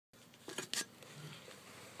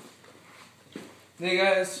Hey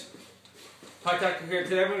guys, Hot Tactical here.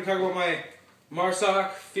 Today I'm going to talk about my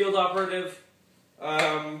MARSOC field operator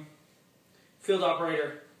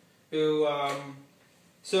who,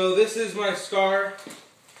 so this is my SCAR.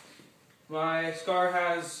 My SCAR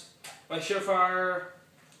has my Surefire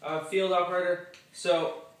field operator.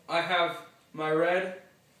 So I have my red,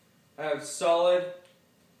 I have solid,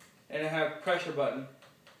 and I have pressure button.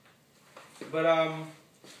 But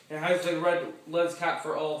it has the red lens cap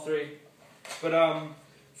for all three. But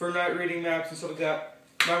for night reading maps and stuff like that,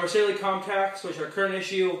 my Mercedes contacts, which are current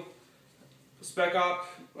issue spec op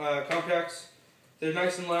contacts, they're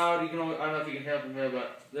nice and loud. You can only, I don't know if you can hear them here,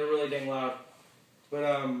 but they're really dang loud. But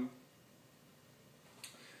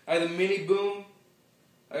I have the mini boom.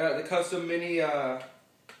 I got the custom mini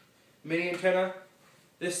antenna.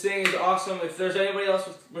 This thing is awesome. If there's anybody else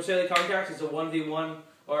with Mercedes contacts, it's a 1v1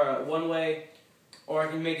 or a one-way, or I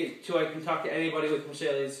can make it to I can talk to anybody with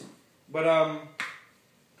Mercedes. But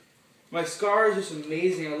my SCAR is just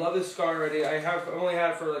amazing. I love this SCAR already. I've only had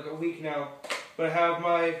it for like a week now, but I have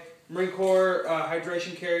my Marine Corps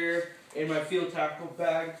hydration carrier in my field tactical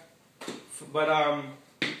bag. But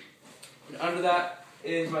under that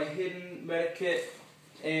is my hidden medic kit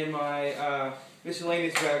and my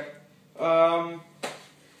miscellaneous bag. My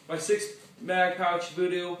 6-mag pouch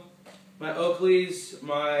Voodoo, my Oakleys,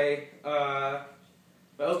 my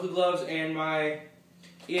Oakley gloves, and my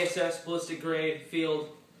ESS ballistic grade field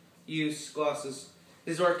use glasses.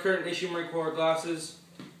 These are our current issue Marine Corps glasses.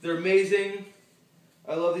 They're amazing.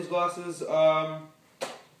 I love these glasses. But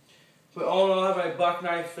all in all, I have my buck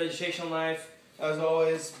knife, vegetation knife, as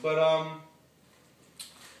always. But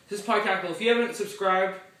this is Hot Tactical. If you haven't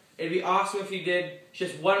subscribed, it'd be awesome if you did.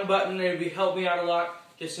 Just one button, it would help me out a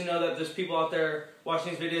lot. Just to know that there's people out there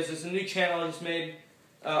watching these videos. There's a new channel I just made,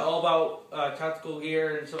 all about tactical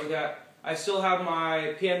gear and stuff like that. I still have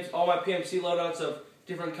my all my PMC loadouts of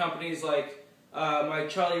different companies, like my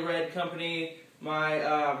Charlie Red company. My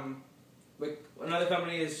another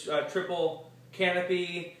company is Triple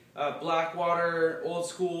Canopy, Blackwater, Old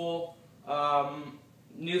School,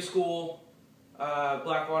 New School,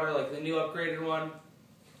 Blackwater, like the new upgraded one.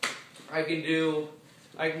 I can do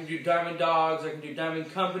Diamond Dogs. I can do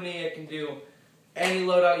Diamond Company. I can do any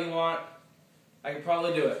loadout you want. I can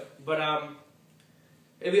probably do it, but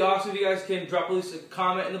it'd be awesome if you guys can drop at least a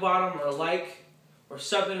comment in the bottom or a like or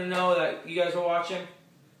something to know that you guys are watching.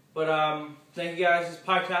 But thank you guys. This is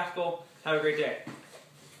Hot Tactical. Have a great day.